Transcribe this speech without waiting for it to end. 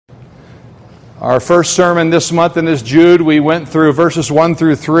Our first sermon this month in this Jude, we went through verses 1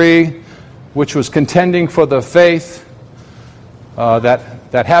 through 3, which was contending for the faith, that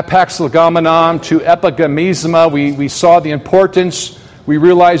hapax legomenon to epigemisma. We saw the importance. We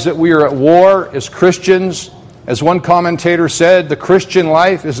realized that we are at war as Christians. As one commentator said, the Christian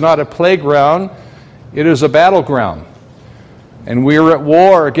life is not a playground, it is a battleground. And we are at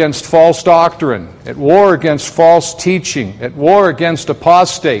war against false doctrine, at war against false teaching, at war against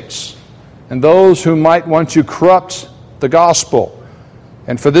apostates, and those who might want to corrupt the gospel.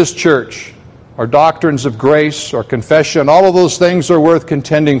 And for this church, our doctrines of grace, our confession, all of those things are worth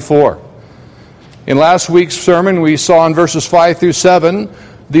contending for. In last week's sermon, we saw in verses 5 through 7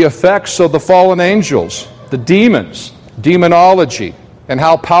 the effects of the fallen angels, the demons, demonology, and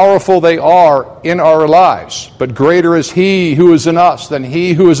how powerful they are in our lives. But greater is He who is in us than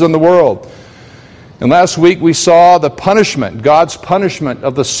he who is in the world. And last week we saw the punishment, God's punishment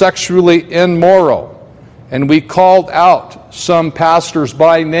of the sexually immoral. And we called out some pastors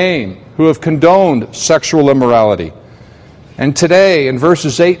by name who have condoned sexual immorality. And today, in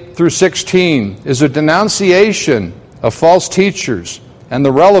verses 8 through 16, is a denunciation of false teachers and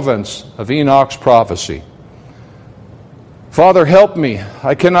the relevance of Enoch's prophecy. Father, help me.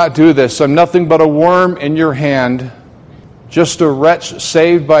 I cannot do this. I'm nothing but a worm in your hand, just a wretch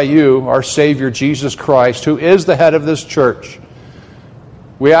saved by you, our Savior, Jesus Christ, who is the head of this church.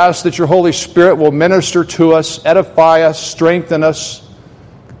 We ask that your Holy Spirit will minister to us, edify us, strengthen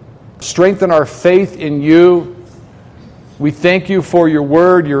our faith in you. We thank you for your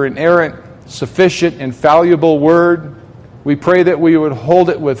word, your inerrant, sufficient, infallible word. We pray that we would hold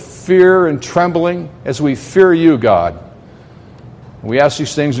it with fear and trembling as we fear you, God. We ask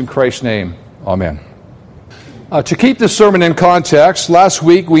these things in Christ's name. Amen. To keep this sermon in context, last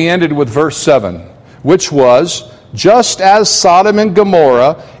week we ended with verse 7, which was, just as Sodom and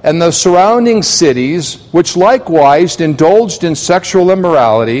Gomorrah and the surrounding cities, which likewise indulged in sexual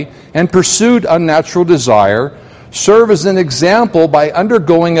immorality and pursued unnatural desire, serve as an example by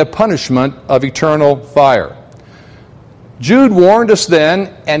undergoing a punishment of eternal fire. Jude warned us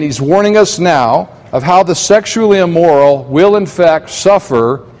then, and he's warning us now, of how the sexually immoral will in fact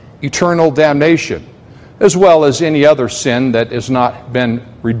suffer eternal damnation, as well as any other sin that has not been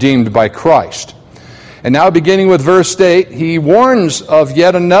redeemed by Christ. And now beginning with verse 8, he warns of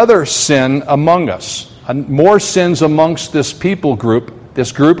yet another sin among us, more sins amongst this people group,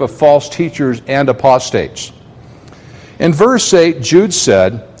 this group of false teachers and apostates. In verse 8, Jude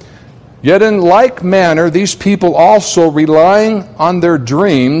said, "Yet in like manner these people also, relying on their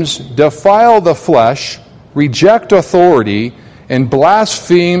dreams, defile the flesh, reject authority, and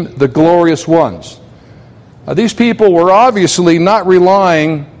blaspheme the glorious ones." Now, these people were obviously not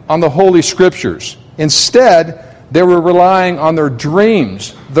relying on the Holy Scriptures. Instead, they were relying on their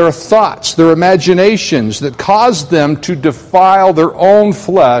dreams, their thoughts, their imaginations that caused them to defile their own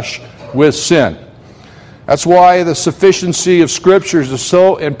flesh with sin. That's why the sufficiency of Scriptures is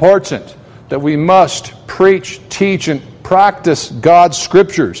so important, that we must preach, teach, and practice God's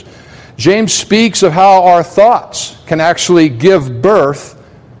Scriptures. James speaks of how our thoughts can actually give birth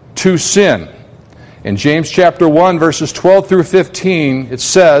to sin. In James chapter 1, verses 12 through 15, it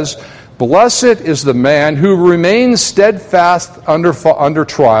says, "Blessed is the man who remains steadfast under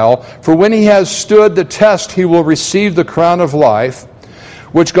trial, for when he has stood the test, he will receive the crown of life,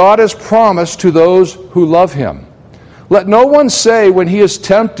 which God has promised to those who love him. Let no one say when he is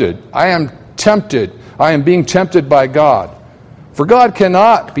tempted, I am being tempted by God. For God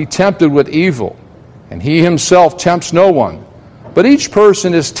cannot be tempted with evil, and he himself tempts no one. But each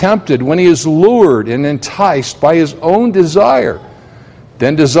person is tempted when he is lured and enticed by his own desire.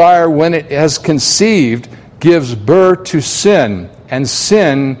 Then desire, when it has conceived, gives birth to sin, and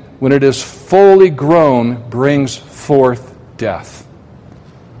sin, when it is fully grown, brings forth death."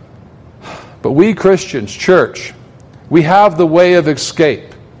 But we Christians, church, we have the way of escape.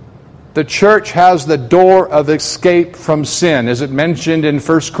 The church has the door of escape from sin, as it mentioned in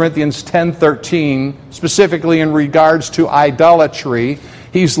 1 Corinthians 10:13, specifically in regards to idolatry.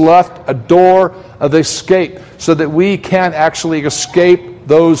 He's left a door of escape so that we can actually escape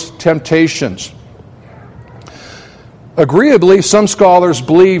those temptations. Agreeably, some scholars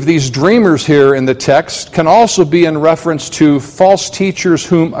believe these dreamers here in the text can also be in reference to false teachers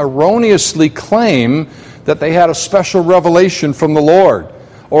whom erroneously claim that they had a special revelation from the Lord,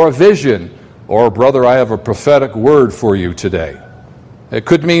 or a vision, or, "Brother, I have a prophetic word for you today." It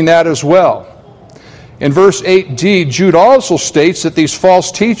could mean that as well. In verse 8d, Jude also states that these false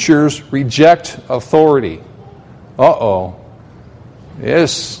teachers reject authority.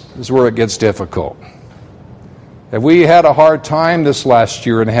 This is where it gets difficult. Have we had a hard time this last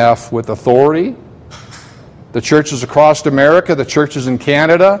year and a half with authority? The churches across America, the churches in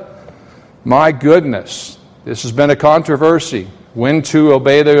Canada, my goodness, this has been a controversy, when to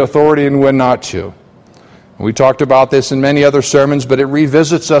obey the authority and when not to. We talked about this in many other sermons, but it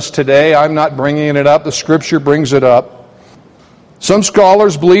revisits us today. I'm not bringing it up. The Scripture brings it up. Some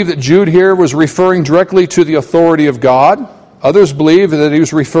scholars believe that Jude here was referring directly to the authority of God. Others believe that he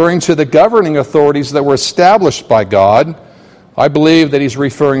was referring to the governing authorities that were established by God. I believe that he's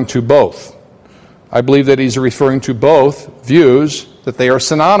referring to both. I believe that he's referring to both views, that they are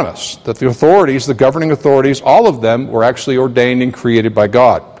synonymous, that the authorities, the governing authorities, all of them were actually ordained and created by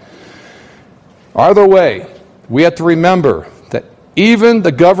God. Either way, we have to remember that even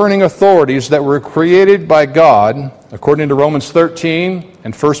the governing authorities that were created by God, according to Romans 13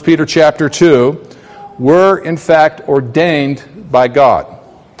 and 1 Peter chapter 2, were in fact ordained by God.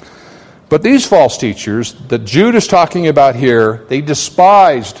 But these false teachers that Jude is talking about here, they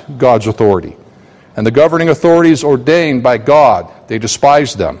despised God's authority. And the governing authorities ordained by God, they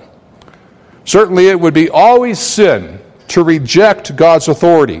despised them. Certainly it would be always sin to reject God's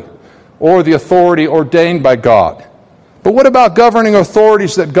authority or the authority ordained by God. But what about governing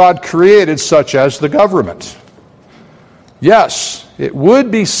authorities that God created, such as the government? Yes, it would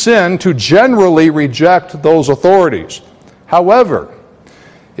be sin to generally reject those authorities. However,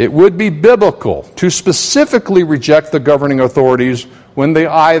 it would be biblical to specifically reject the governing authorities when they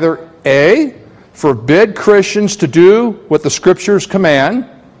either A, forbid Christians to do what the Scriptures command,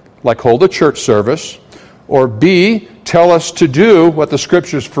 like hold a church service, or B, tell us to do what the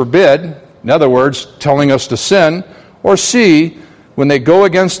Scriptures forbid, in other words, telling us to sin, or C, when they go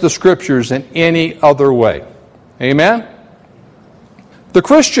against the Scriptures in any other way. Amen? The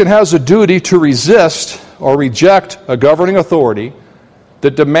Christian has a duty to resist or reject a governing authority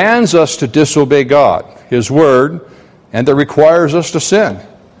that demands us to disobey God, His Word, and that requires us to sin.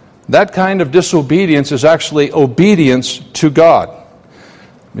 That kind of disobedience is actually obedience to God.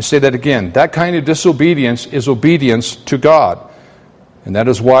 Let me say that again. That kind of disobedience is obedience to God. And that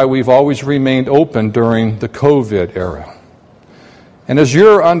is why we've always remained open during the COVID era. And as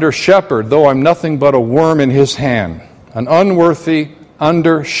your under shepherd, though I'm nothing but a worm in his hand, an unworthy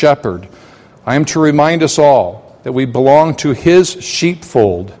under shepherd, I am to remind us all that we belong to his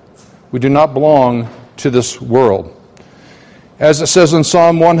sheepfold. We do not belong to this world. As it says in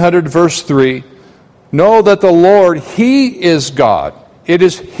Psalm 100, verse 3, know that the Lord, He is God. It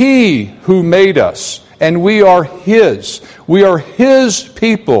is He who made us, and we are His. We are His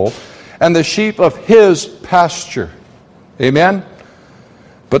people and the sheep of His pasture. Amen?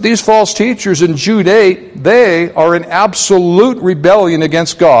 But these false teachers in Jude 8, they are in absolute rebellion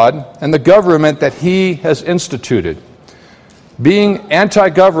against God and the government that He has instituted. Being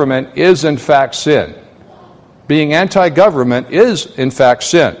anti-government is in fact sin. Being anti-government is in fact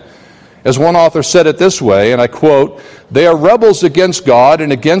sin. As one author said it this way, and I quote, they are rebels against God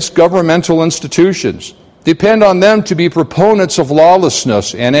and against governmental institutions. Depend on them to be proponents of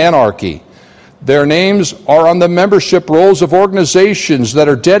lawlessness and anarchy. Their names are on the membership rolls of organizations that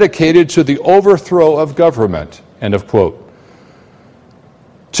are dedicated to the overthrow of government. End of quote.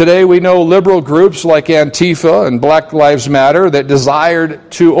 Today we know liberal groups like Antifa and Black Lives Matter that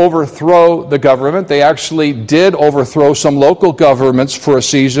desired to overthrow the government. They actually did overthrow some local governments for a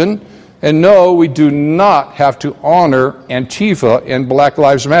season. And no, we do not have to honor Antifa and Black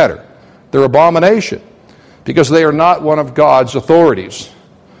Lives Matter. They're abomination because they are not one of God's authorities.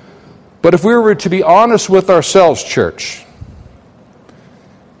 But if we were to be honest with ourselves, church,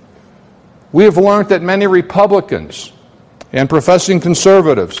 we have learned that many Republicans and professing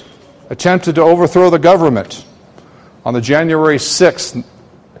conservatives attempted to overthrow the government on the January 6th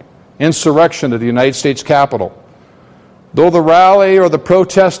insurrection of the United States Capitol. Though the rally or the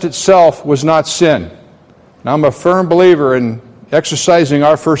protest itself was not sin. Now, I'm a firm believer in exercising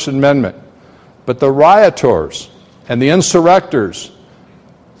our First Amendment. But the rioters and the insurrectors,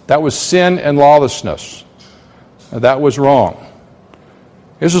 that was sin and lawlessness. That was wrong.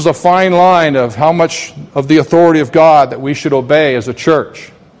 This is a fine line of how much of the authority of God that we should obey as a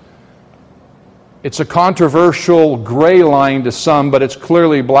church. It's a controversial gray line to some, but it's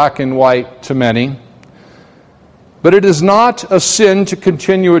clearly black and white to many. But it is not a sin to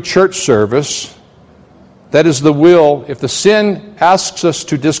continue a church service. That is the will. If the sin asks us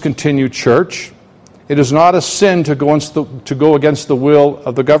to discontinue church, it is not a sin to go against the will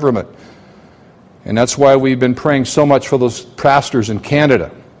of the government. And that's why we've been praying so much for those pastors in Canada.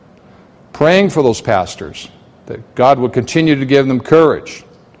 Praying for those pastors, that God would continue to give them courage.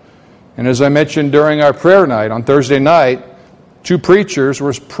 And as I mentioned during our prayer night on Thursday night, Two preachers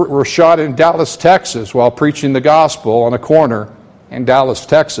were shot in Dallas, Texas, while preaching the gospel on a corner in Dallas,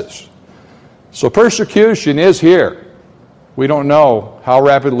 Texas. So persecution is here. We don't know how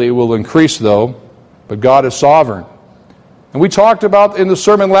rapidly it will increase, though, but God is sovereign. And we talked about in the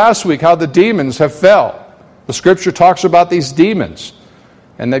sermon last week how the demons have fell. The Scripture talks about these demons,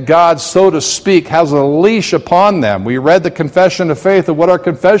 and that God, so to speak, has a leash upon them. We read the confession of faith of what our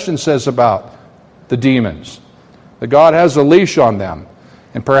confession says about the demons. That God has a leash on them.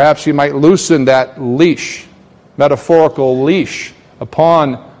 And perhaps He might loosen that leash, metaphorical leash,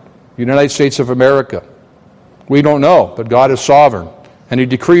 upon the United States of America. We don't know, but God is sovereign, and He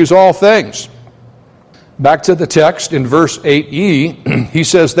decrees all things. Back to the text in verse 8e, he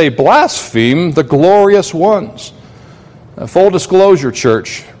says, they blaspheme the glorious ones. Full disclosure,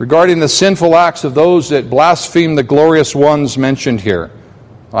 church, regarding the sinful acts of those that blaspheme the glorious ones mentioned here.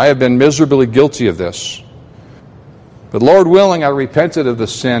 I have been miserably guilty of this. But Lord willing, I repented of the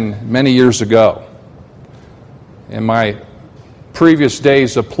sin many years ago. In my previous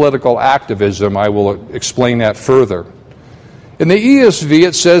days of political activism, I will explain that further. In the ESV,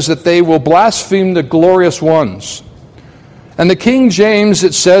 it says that they will blaspheme the glorious ones. And the King James,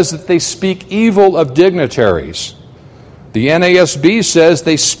 it says that they speak evil of dignitaries. The NASB says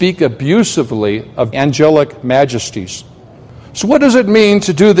they speak abusively of angelic majesties. So what does it mean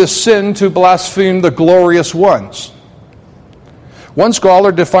to do this sin, to blaspheme the glorious ones? One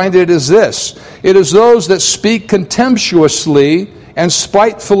scholar defined it as this: it is those that speak contemptuously and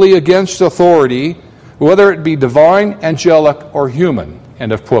spitefully against authority, whether it be divine, angelic, or human.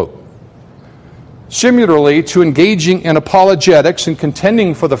 End of quote. Similarly to engaging in apologetics and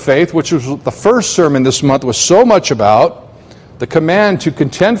contending for the faith, which was the first sermon this month was so much about, the command to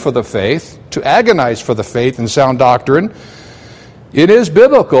contend for the faith, to agonize for the faith and sound doctrine, it is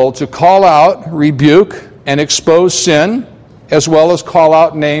biblical to call out, rebuke, and expose sin, as well as call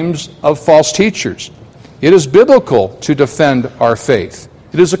out names of false teachers. It is biblical to defend our faith.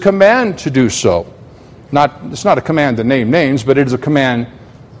 It is a command to do so. It's not a command to name names, but it is a command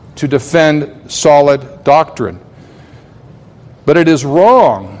to defend solid doctrine. But it is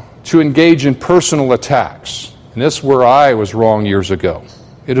wrong to engage in personal attacks. And this is where I was wrong years ago.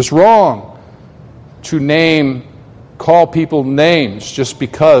 It is wrong to call people names just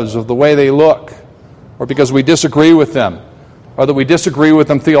because of the way they look, or because we disagree with them, or that we disagree with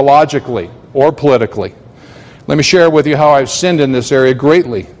them theologically or politically. Let me share with you how I've sinned in this area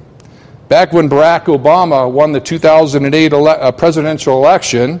greatly. Back when Barack Obama won the 2008 presidential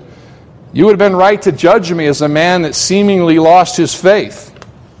election, you would have been right to judge me as a man that seemingly lost his faith.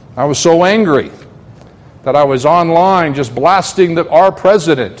 I was so angry that I was online just blasting our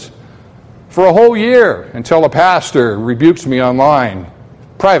president for a whole year until a pastor rebuked me online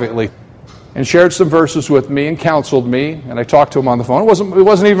privately and shared some verses with me and counseled me, and I talked to him on the phone. It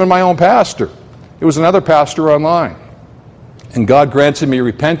wasn't even my own pastor. It was another pastor online. And God granted me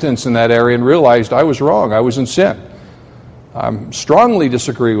repentance in that area and realized I was wrong. I was in sin. I strongly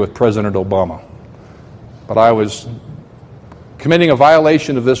disagree with President Obama. But I was committing a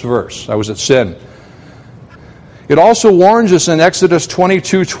violation of this verse. I was at sin. It also warns us in Exodus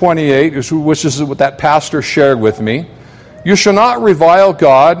 22:28, which is what that pastor shared with me, you shall not revile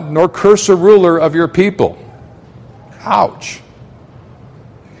God, nor curse a ruler of your people. Ouch.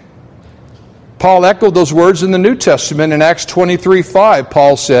 Paul echoed those words in the New Testament in Acts 23:5.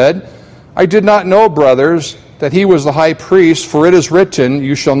 Paul said, I did not know, brothers, that he was the high priest, for it is written,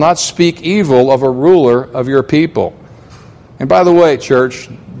 you shall not speak evil of a ruler of your people. And by the way, church,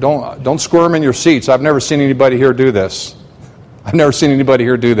 don't squirm in your seats. I've never seen anybody here do this.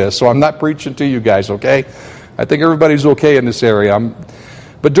 So I'm not preaching to you guys, okay? I think everybody's okay in this area.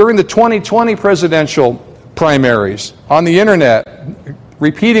 But during the 2020 presidential primaries, on the internet,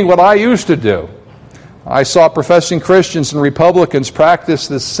 repeating what I used to do, I saw professing Christians and Republicans practice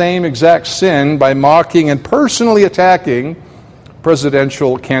the same exact sin by mocking and personally attacking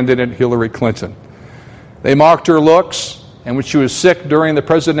presidential candidate Hillary Clinton. They mocked her looks, and when she was sick during the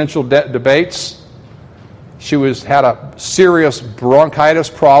presidential debates, she had a serious bronchitis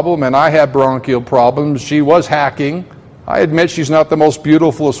problem, and I had bronchial problems. She was hacking. I admit she's not the most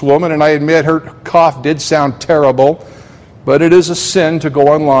beautifulest woman, and I admit her cough did sound terrible. But it is a sin to go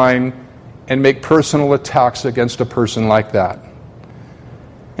online and make personal attacks against a person like that.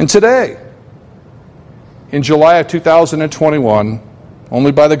 And today, in July of 2021,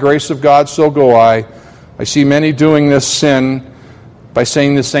 only by the grace of God so go I see many doing this sin by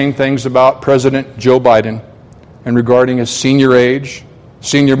saying the same things about President Joe Biden and regarding his senior age,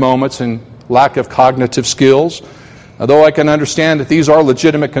 senior moments, and lack of cognitive skills. Although I can understand that these are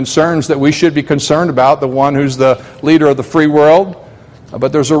legitimate concerns that we should be concerned about, the one who's the leader of the free world.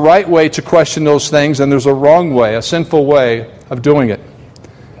 But there's a right way to question those things, and there's a wrong way, a sinful way of doing it.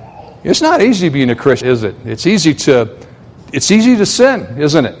 It's not easy being a Christian, is it? It's easy to sin,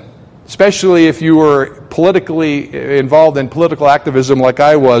 isn't it? Especially if you were politically involved in political activism like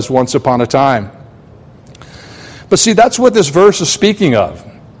I was once upon a time. But see, that's what this verse is speaking of.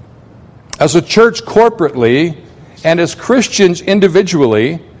 As a church corporately, and as Christians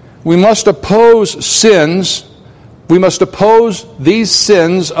individually, we must oppose sins. We must oppose these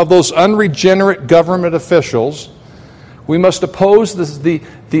sins of those unregenerate government officials. We must oppose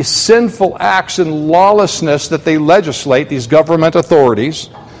the sinful acts and lawlessness that they legislate, these government authorities,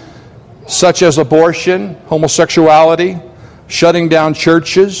 such as abortion, homosexuality, shutting down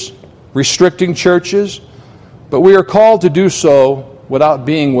churches, restricting churches. But we are called to do so without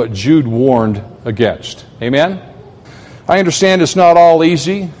being what Jude warned against. Amen? I understand it's not always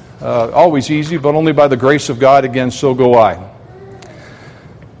easy, but only by the grace of God. Again, so go I.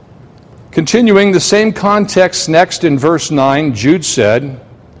 Continuing the same context next in verse 9, Jude said,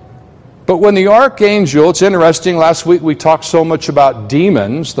 "But when the archangel," it's interesting, last week we talked so much about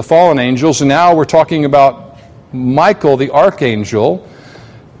demons, the fallen angels, and now we're talking about Michael, the archangel.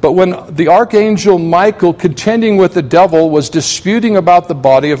 "But when the archangel Michael, contending with the devil, was disputing about the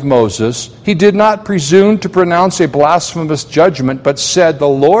body of Moses, he did not presume to pronounce a blasphemous judgment, but said, 'The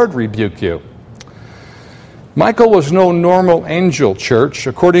Lord rebuke you.'" Michael was no normal angel, church.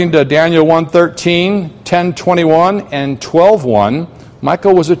 According to Daniel 1:13, 10:21, and 12:1,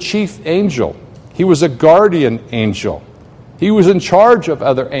 Michael was a chief angel. He was a guardian angel. He was in charge of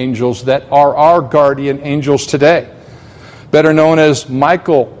other angels that are our guardian angels today, better known as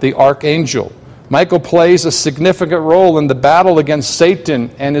Michael the archangel. Michael plays a significant role in the battle against Satan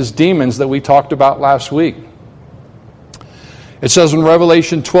and his demons that we talked about last week. It says in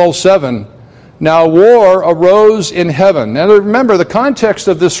Revelation 12:7, "Now war arose in heaven." Now remember, the context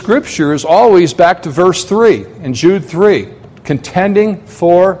of this scripture is always back to verse 3 in Jude 3, contending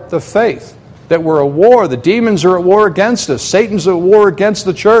for the faith. That we're at war. The demons are at war against us. Satan's at war against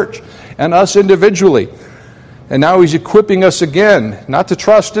the church and us individually. And now he's equipping us again, not to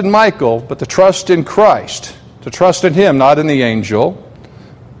trust in Michael, but to trust in Christ. To trust in him, not in the angel.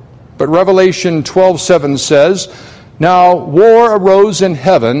 But Revelation 12:7 says, "Now war arose in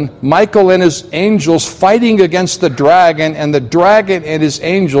heaven, Michael and his angels fighting against the dragon, and the dragon and his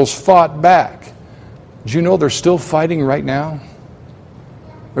angels fought back." Do you know they're still fighting right now?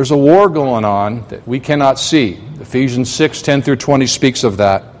 There's a war going on that we cannot see. Ephesians 6:10 through 20 speaks of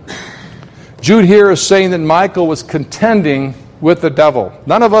that. Jude here is saying that Michael was contending with the devil.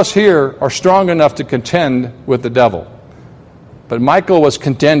 None of us here are strong enough to contend with the devil. But Michael was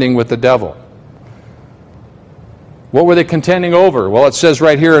contending with the devil. What were they contending over? Well, it says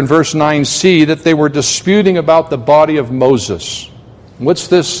right here in verse 9c that they were disputing about the body of Moses. What's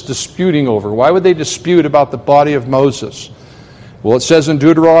this disputing over? Why would they dispute about the body of Moses? Well, it says in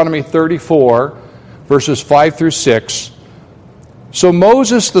Deuteronomy 34, verses 5 through 6, "So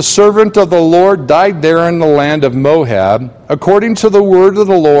Moses, the servant of the Lord, died there in the land of Moab, according to the word of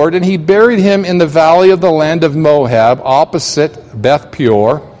the Lord, and he buried him in the valley of the land of Moab, opposite Beth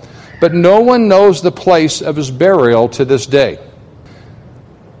Peor. But no one knows the place of his burial to this day."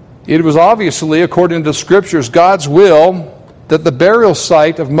 It was obviously, according to the Scriptures, God's will that the burial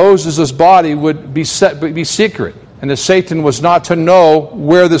site of Moses' body would be secret, and that Satan was not to know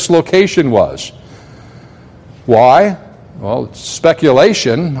where this location was. Why? Well, it's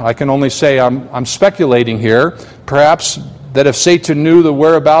speculation. I can only say I'm speculating here. Perhaps that if Satan knew the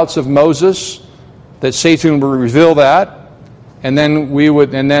whereabouts of Moses, that Satan would reveal that, and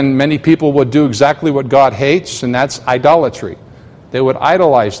then many people would do exactly what God hates, and that's idolatry. They would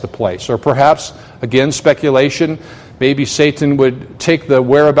idolize the place. Or perhaps, again, speculation, maybe Satan would take the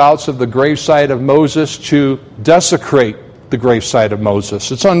whereabouts of the gravesite of Moses to desecrate the gravesite of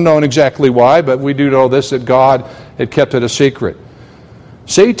Moses. It's unknown exactly why, but we do know this, that God had kept it a secret.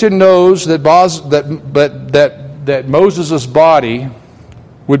 Satan knows that Moses' body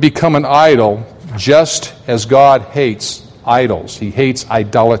would become an idol, just as God hates idols. He hates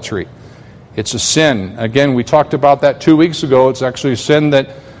idolatry. It's a sin. Again, we talked about that 2 weeks ago. It's actually a sin that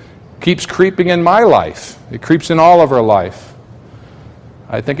keeps creeping in my life. It creeps in all of our life.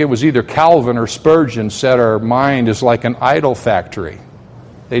 I think it was either Calvin or Spurgeon said our mind is like an idol factory.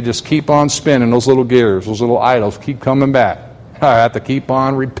 They just keep on spinning, those little gears, those little idols keep coming back. I have to keep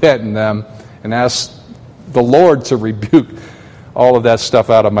on repenting them and ask the Lord to rebuke all of that stuff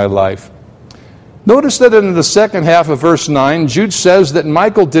out of my life. Notice that in the second half of verse 9, Jude says that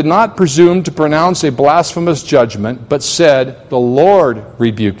Michael did not presume to pronounce a blasphemous judgment, but said, "The Lord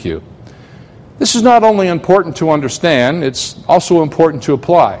rebuke you." This is not only important to understand, it's also important to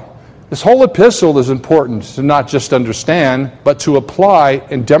apply. This whole epistle is important to not just understand, but to apply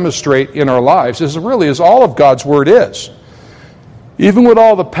and demonstrate in our lives. This really is all of God's Word is. Even with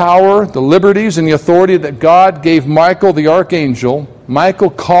all the power, the liberties, and the authority that God gave Michael the archangel, Michael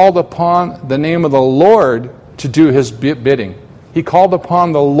called upon the name of the Lord to do his bidding. He called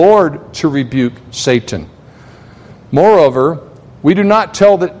upon the Lord to rebuke Satan. Moreover, we do not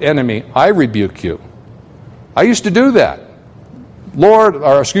tell the enemy, "I rebuke you." I used to do that.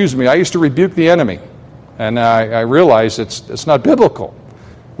 I used to rebuke the enemy. And I realize it's not biblical.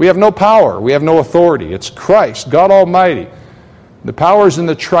 We have no power. We have no authority. It's Christ, God Almighty. The power is in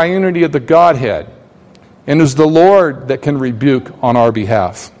the triunity of the Godhead. And it is the Lord that can rebuke on our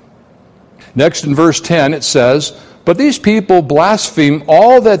behalf. Next in verse 10 it says, "But these people blaspheme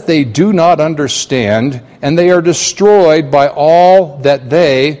all that they do not understand, and they are destroyed by all that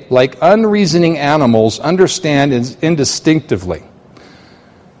they, like unreasoning animals, understand indistinctively."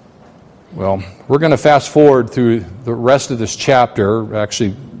 Well, we're going to fast forward through the rest of this chapter,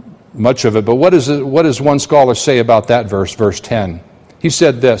 actually much of it, but what does one scholar say about that verse 10? He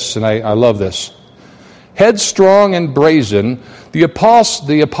said this, and I love this. "Headstrong and brazen, the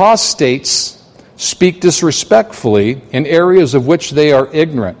apostates speak disrespectfully in areas of which they are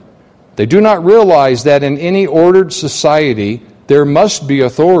ignorant. They do not realize that in any ordered society there must be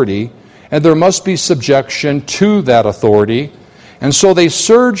authority, and there must be subjection to that authority, and so they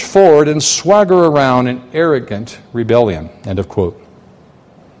surge forward and swagger around in arrogant rebellion." End of quote.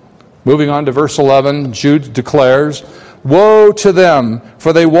 Moving on to verse 11, Jude declares, "Woe to them,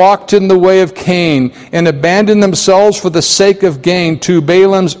 for they walked in the way of Cain, and abandoned themselves for the sake of gain to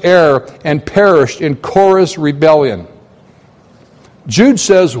Balaam's error, and perished in Korah's rebellion." Jude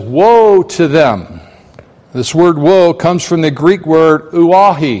says, "Woe to them." This word woe comes from the Greek word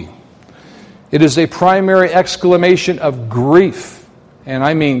ouahi. It is a primary exclamation of grief, and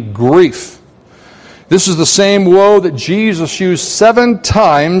I mean grief. This is the same woe that Jesus used 7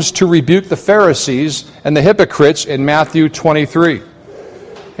 times to rebuke the Pharisees and the hypocrites in Matthew 23.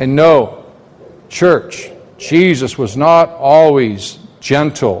 And no, church, Jesus was not always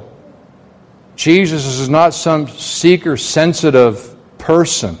gentle. Jesus is not some seeker-sensitive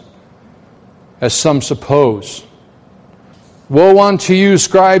person, as some suppose. "Woe unto you,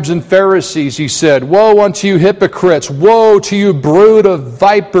 scribes and Pharisees," he said. "Woe unto you, hypocrites. Woe to you, brood of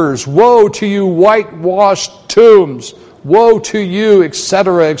vipers. Woe to you, whitewashed tombs. Woe to you,"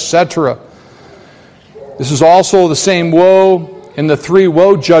 etc., etc. This is also the same woe in the 3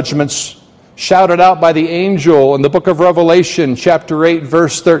 woe judgments shouted out by the angel in the book of Revelation, chapter 8,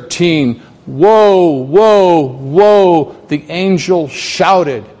 verse 13. "Woe, woe, woe," the angel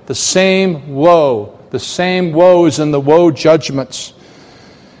shouted. The same woe. The same woes in the woe judgments.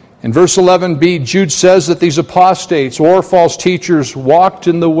 In verse 11b, Jude says that these apostates or false teachers walked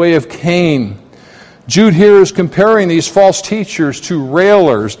in the way of Cain. Jude here is comparing these false teachers to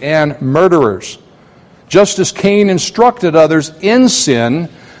railers and murderers. Just as Cain instructed others in sin,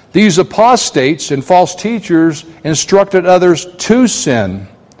 these apostates and false teachers instructed others to sin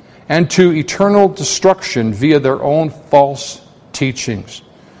and to eternal destruction via their own false teachings.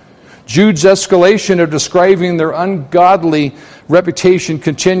 Jude's escalation of describing their ungodly reputation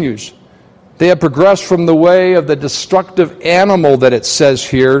continues. They have progressed from the way of the destructive animal that it says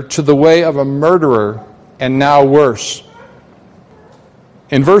here to the way of a murderer, and now worse.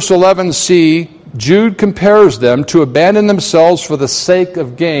 In verse 11c, Jude compares them to abandon themselves for the sake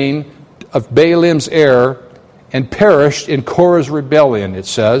of gain of Balaam's error and perished in Korah's rebellion, it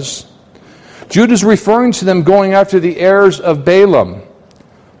says. Jude is referring to them going after the errors of Balaam,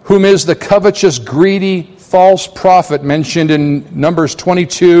 whom is the covetous, greedy, false prophet mentioned in Numbers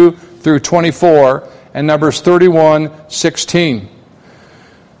 22 through 24 and Numbers 31:16.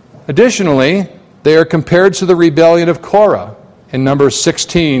 Additionally, they are compared to the rebellion of Korah in Numbers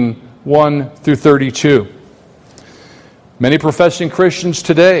 16:1 through 32. Many professing Christians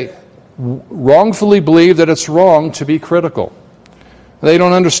today wrongfully believe that it's wrong to be critical. They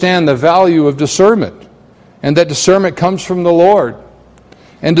don't understand the value of discernment, and that discernment comes from the Lord.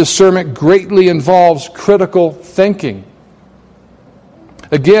 And discernment greatly involves critical thinking.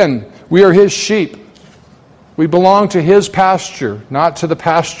 Again, we are His sheep. We belong to His pasture, not to the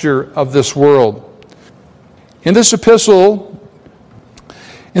pasture of this world. In this epistle,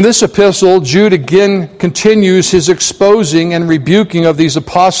 Jude again continues his exposing and rebuking of these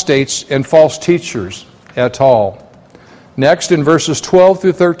apostates and false teachers et al. Next, in verses 12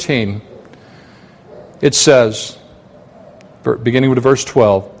 through 13, it says, beginning with verse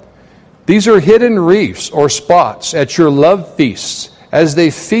 12, "These are hidden reefs or spots at your love feasts, as they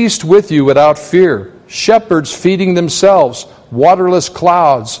feast with you without fear. Shepherds feeding themselves, waterless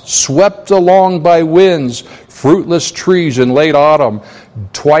clouds, swept along by winds, fruitless trees in late autumn,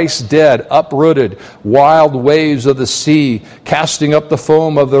 twice dead, uprooted, wild waves of the sea, casting up the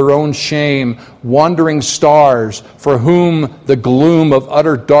foam of their own shame, wandering stars, for whom the gloom of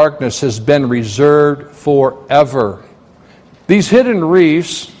utter darkness has been reserved forever." These hidden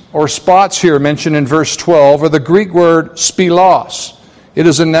reefs, or spots here mentioned in verse 12, are the Greek word spilos. It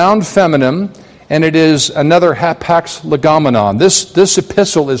is a noun feminine, and it is another hapax legomenon. This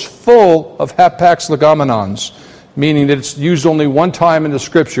epistle is full of hapax legomenons, meaning that it's used only one time in the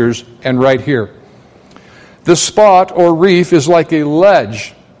Scriptures, and right here. The spot or reef is like a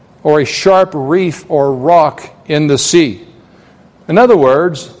ledge or a sharp reef or rock in the sea. In other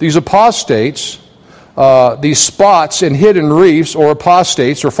words, these apostates, these spots and hidden reefs or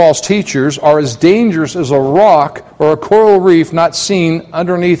apostates or false teachers are as dangerous as a rock or a coral reef not seen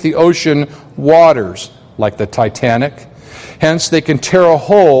underneath the ocean waters, like the Titanic. Hence, they can tear a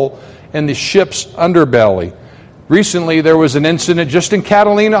hole in the ship's underbelly. Recently, there was an incident just in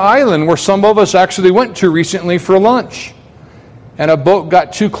Catalina Island where some of us actually went to recently for lunch. And a boat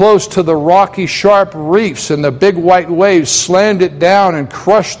got too close to the rocky, sharp reefs, and the big white waves slammed it down and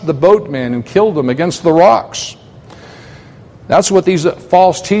crushed the boatman and killed him against the rocks. That's what these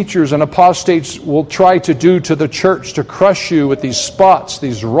false teachers and apostates will try to do to the church, to crush you with these spots,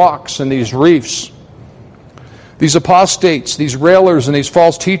 these rocks, and these reefs. These apostates, these railers, and these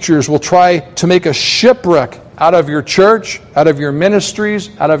false teachers will try to make a shipwreck out of your church, out of your ministries,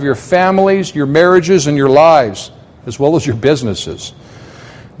 out of your families, your marriages, and your lives, as well as your businesses.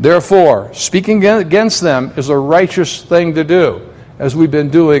 Therefore, speaking against them is a righteous thing to do, as we've been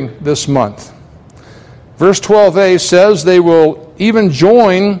doing this month. Verse 12a says they will even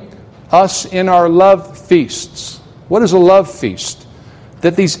join us in our love feasts. What is a love feast?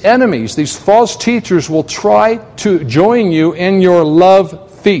 That these enemies, these false teachers, will try to join you in your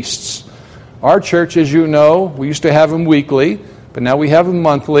love feasts. Our church, as you know, we used to have them weekly, but now we have them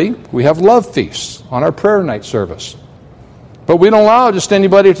monthly. We have love feasts on our prayer night service. But we don't allow just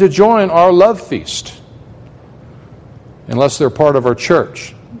anybody to join our love feast unless they're part of our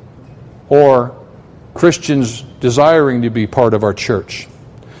church or Christians desiring to be part of our church.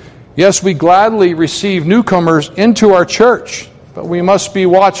 Yes, we gladly receive newcomers into our church, but we must be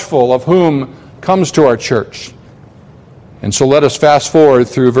watchful of whom comes to our church. And so let us fast forward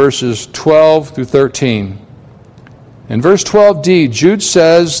through verses 12 through 13. In verse 12d, Jude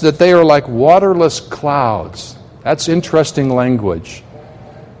says that they are like waterless clouds. That's interesting language.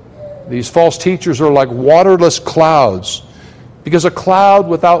 These false teachers are like waterless clouds, because a cloud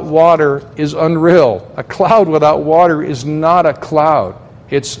without water is unreal. A cloud without water is not a cloud.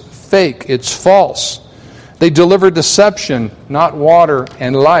 It's fake. It's false. They deliver deception, not water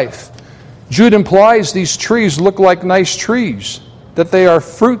and life. Jude implies these trees look like nice trees, that they are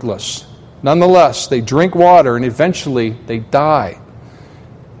fruitless. Nonetheless, they drink water and eventually they die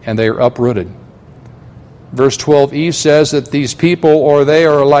and they are uprooted. Verse 12e says that these people, or they,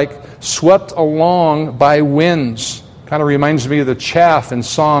 are like swept along by winds. Kind of reminds me of the chaff in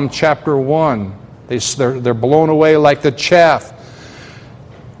Psalm chapter 1. They're blown away like the chaff.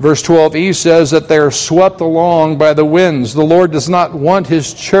 Verse 12e says that they're swept along by the winds. The Lord does not want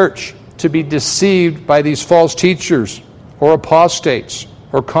His church to be deceived by these false teachers or apostates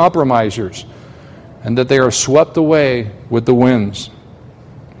or compromisers, and that they are swept away with the winds.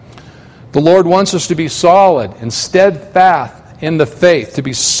 The Lord wants us to be solid and steadfast in the faith, to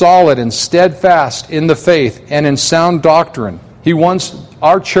be solid and steadfast in the faith and in sound doctrine. He wants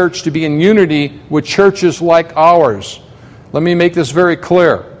our church to be in unity with churches like ours. Let me make this very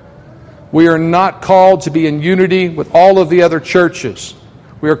clear. We are not called to be in unity with all of the other churches.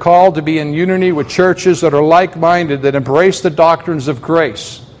 We are called to be in unity with churches that are like-minded, that embrace the doctrines of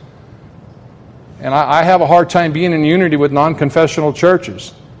grace. And I have a hard time being in unity with non-confessional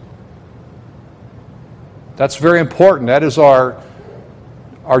churches. That's very important. That is our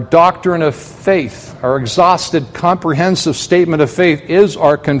doctrine of faith. Our exhausted, comprehensive statement of faith is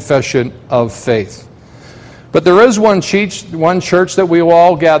our confession of faith. But there is one church that we will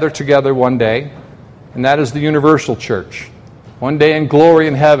all gather together one day, and that is the universal church. One day in glory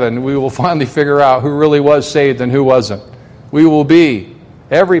in heaven, we will finally figure out who really was saved and who wasn't. We will be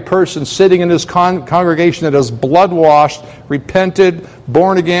every person sitting in this congregation that is blood-washed, repented,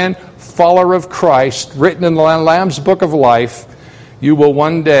 born again, follower of Christ, written in the Lamb's Book of Life. You will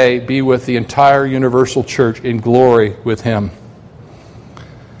one day be with the entire universal church in glory with Him.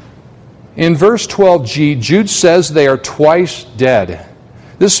 In verse 12g, Jude says they are twice dead.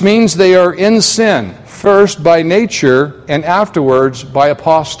 This means they are in sin, first by nature and afterwards by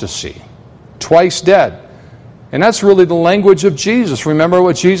apostasy. Twice dead. And that's really the language of Jesus. Remember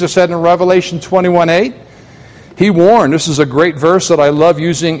what Jesus said in Revelation 21:8? He warned, this is a great verse that I love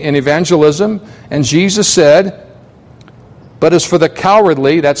using in evangelism, and Jesus said, "But as for the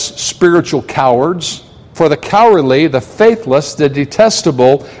cowardly," that's spiritual cowards, "for the cowardly, the faithless, the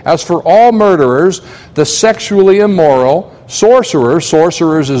detestable, as for all murderers, the sexually immoral,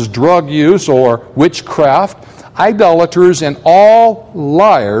 sorcerers is drug use or witchcraft, idolaters, and all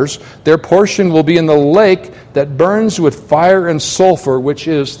liars, their portion will be in the lake that burns with fire and sulfur, which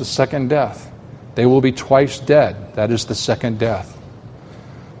is the second death." They will be twice dead. That is the second death.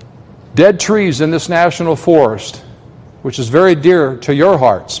 Dead trees in this national forest, which is very dear to your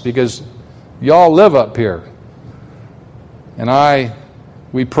hearts because y'all live up here. And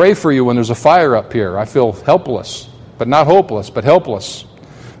we pray for you when there's a fire up here. I feel helpless, but not hopeless, but helpless.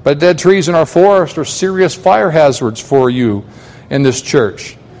 But dead trees in our forest are serious fire hazards for you in this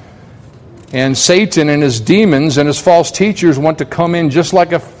church. And Satan and his demons and his false teachers want to come in just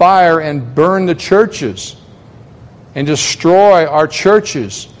like a fire and burn the churches and destroy our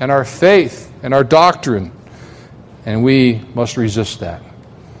churches and our faith and our doctrine. And we must resist that.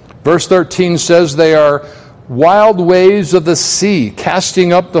 Verse 13 says they are wild waves of the sea,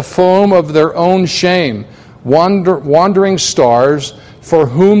 casting up the foam of their own shame, wandering stars, for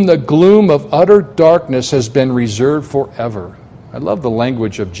whom the gloom of utter darkness has been reserved forever. I love the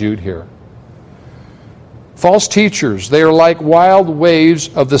language of Jude here. False teachers, they are like wild waves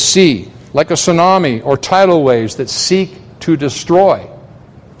of the sea, like a tsunami or tidal waves that seek to destroy.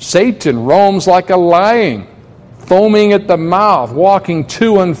 Satan roams like a lion, foaming at the mouth, walking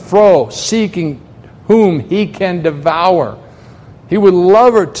to and fro, seeking whom he can devour. He would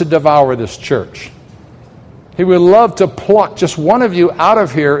love to devour this church. He would love to pluck just one of you out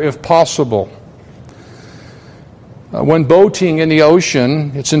of here if possible. When boating in the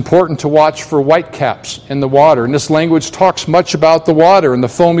ocean, it's important to watch for whitecaps in the water. And this language talks much about the water and the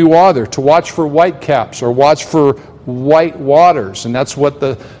foamy water, to watch for whitecaps or watch for white waters. And that's what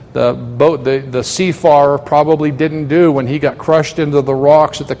the seafarer probably didn't do when he got crushed into the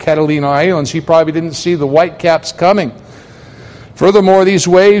rocks at the Catalina Islands. He probably didn't see the whitecaps coming. Furthermore, these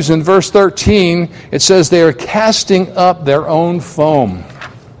waves in verse 13, it says they are casting up their own foam.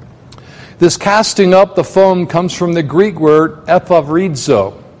 This casting up the foam comes from the Greek word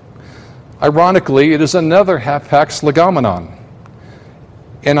ephavrizo. Ironically, it is another hapax legomenon.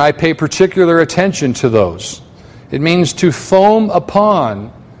 And I pay particular attention to those. It means to foam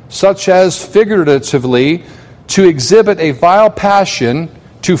upon, such as figuratively, to exhibit a vile passion,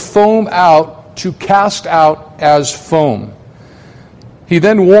 to foam out, to cast out as foam. He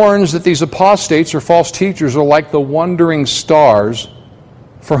then warns that these apostates or false teachers are like the wandering stars,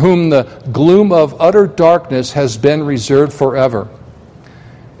 for whom the gloom of utter darkness has been reserved forever.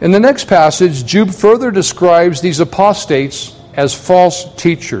 In the next passage, Jude further describes these apostates as false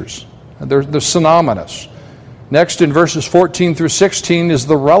teachers. They're synonymous. Next, in verses 14 through 16, is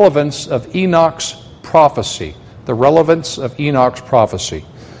the relevance of Enoch's prophecy. The relevance of Enoch's prophecy.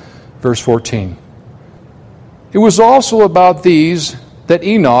 Verse 14. It was also about these that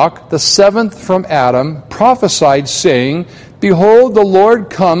Enoch, the seventh from Adam, prophesied, saying, "Behold, the Lord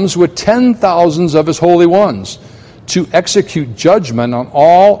comes with 10,000s of his holy ones, to execute judgment on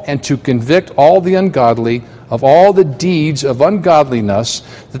all and to convict all the ungodly of all the deeds of ungodliness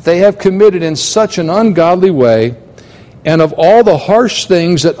that they have committed in such an ungodly way, and of all the harsh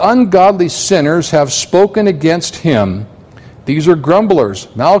things that ungodly sinners have spoken against him. These are grumblers,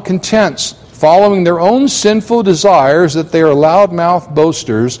 malcontents, following their own sinful desires, that they are loud-mouthed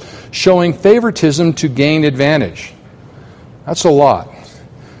boasters, showing favoritism to gain advantage." That's a lot.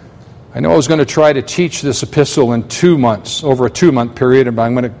 I know I was going to try to teach this epistle in 2 months, over a 2-month period,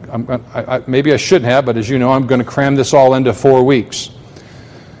 but maybe I shouldn't have, but as you know, I'm going to cram this all into 4 weeks.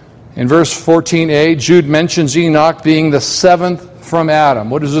 In verse 14a, Jude mentions Enoch being the seventh from Adam.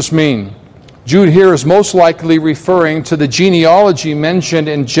 What does this mean? Jude here is most likely referring to the genealogy mentioned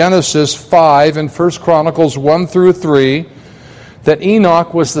in Genesis 5 and 1 Chronicles 1 through 3, that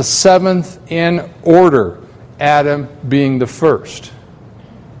Enoch was the seventh in order, Adam being the first.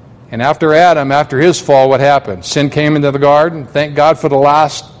 And after Adam, after his fall, what happened? Sin came into the garden. Thank God for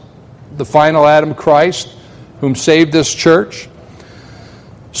the final Adam, Christ, whom saved this church.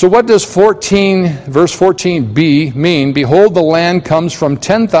 So what does verse 14b mean? Behold, the land comes from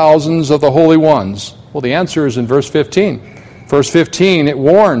 10,000s of the holy ones. Well, the answer is in verse 15. Verse 15, it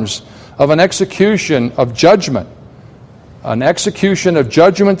warns of an execution of judgment an execution of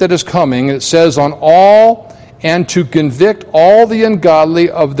judgment that is coming. It says, on all, and to convict all the ungodly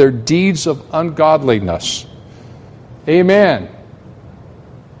of their deeds of ungodliness. Amen.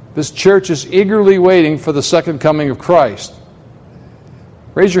 This church is eagerly waiting for the second coming of Christ.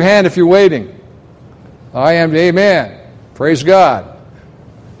 Raise your hand if you're waiting. I am. Amen. Praise God.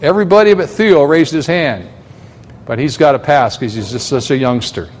 Everybody but Theo raised his hand. But he's got to pass because he's just such a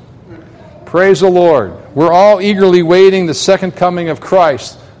youngster. Praise the Lord. We're all eagerly waiting the second coming of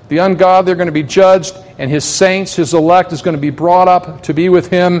Christ. The ungodly are going to be judged, and His saints, His elect, is going to be brought up to be with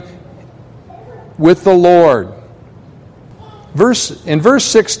Him, with the Lord. In verse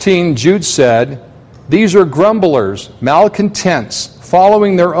 16, Jude said, these are grumblers, malcontents,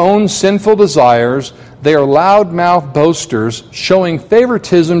 following their own sinful desires. They are loud-mouthed boasters, showing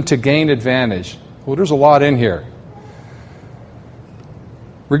favoritism to gain advantage. Well, there's a lot in here.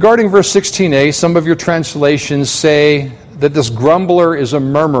 Regarding verse 16a, some of your translations say that this grumbler is a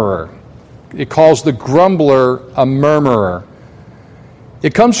murmurer. It calls the grumbler a murmurer.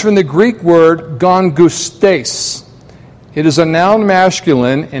 It comes from the Greek word gongustes. It is a noun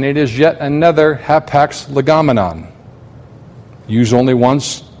masculine, and it is yet another hapax legomenon, used only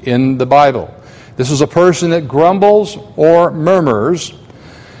once in the Bible. This is a person that grumbles or murmurs,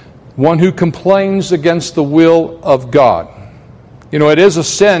 one who complains against the will of God. You know, it is a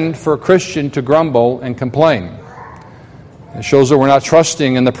sin for a Christian to grumble and complain. It shows that we're not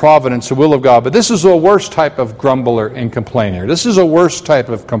trusting in the providence and will of God. But this is a worse type of grumbler and complainer. This is a worse type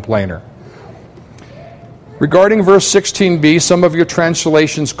of complainer. Regarding verse 16b, some of your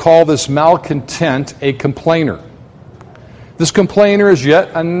translations call this malcontent a complainer. This complainer is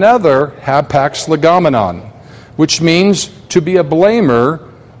yet another hapax legomenon, which means to be a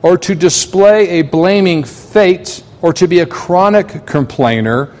blamer or to display a blaming fate, or to be a chronic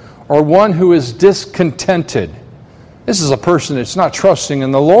complainer, or one who is discontented. This is a person that's not trusting in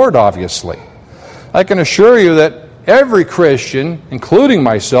the Lord, obviously. I can assure you that every Christian, including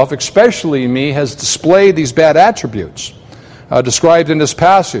myself, especially me, has displayed these bad attributes described in this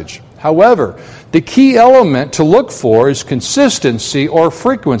passage. However, the key element to look for is consistency or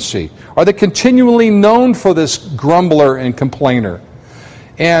frequency. Are they continually known for this grumbler and complainer?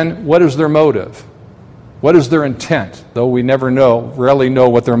 And what is their motive? What is their intent? Though we rarely know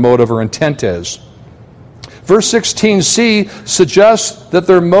what their motive or intent is. Verse 16c suggests that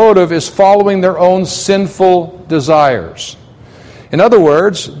their motive is following their own sinful desires. In other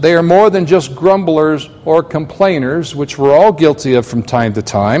words, they are more than just grumblers or complainers, which we're all guilty of from time to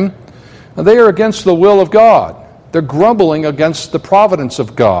time. They are against the will of God. They're grumbling against the providence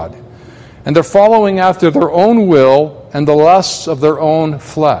of God. And they're following after their own will and the lusts of their own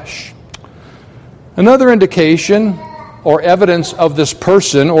flesh. Another indication or evidence of this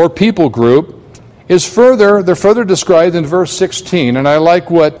person or people group is they're further described in verse 16. And I like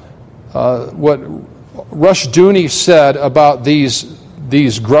what Rushdoony said about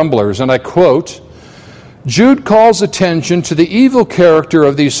these grumblers, and I quote, Jude calls attention to the evil character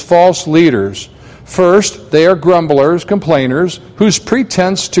of these false leaders. First, they are grumblers, complainers, whose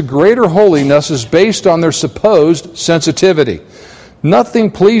pretense to greater holiness is based on their supposed sensitivity. Nothing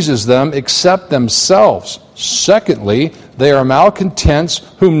pleases them except themselves. Secondly, they are malcontents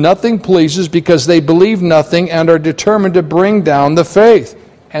whom nothing pleases because they believe nothing and are determined to bring down the faith.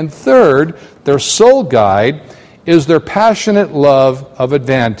 And third, their sole guide is their passionate love of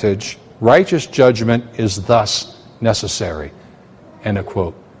advantage. Righteous judgment is thus necessary. End of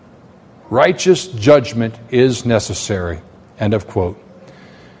quote. Righteous judgment is necessary. End of quote.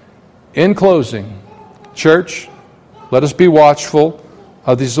 In closing, church, let us be watchful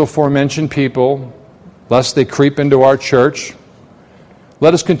of these aforementioned people, lest they creep into our church.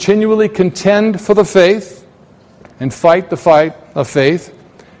 Let us continually contend for the faith and fight the fight of faith,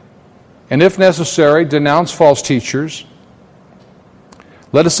 and if necessary, denounce false teachers.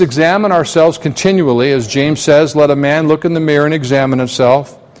 Let us examine ourselves continually. As James says, let a man look in the mirror and examine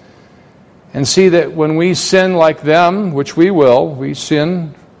himself, and see that when we sin like them, which we will, we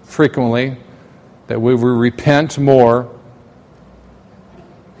sin frequently, that we will repent more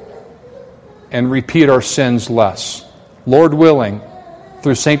and repeat our sins less. Lord willing,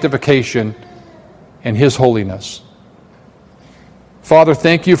 through sanctification and His holiness. Father,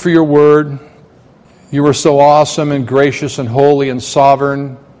 thank You for Your word. You are so awesome and gracious and holy and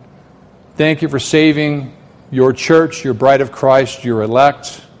sovereign. Thank You for saving Your church, Your bride of Christ, Your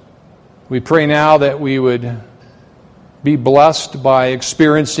elect. We pray now that we would be blessed by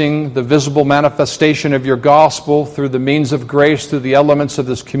experiencing the visible manifestation of Your gospel through the means of grace, through the elements of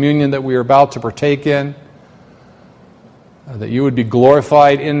this communion that we are about to partake in. That You would be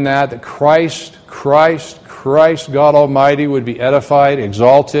glorified in that Christ Christ, God Almighty, would be edified,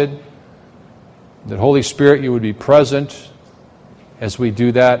 exalted, that Holy Spirit, you would be present as we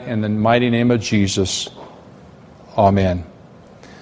do that in the mighty name of Jesus. Amen.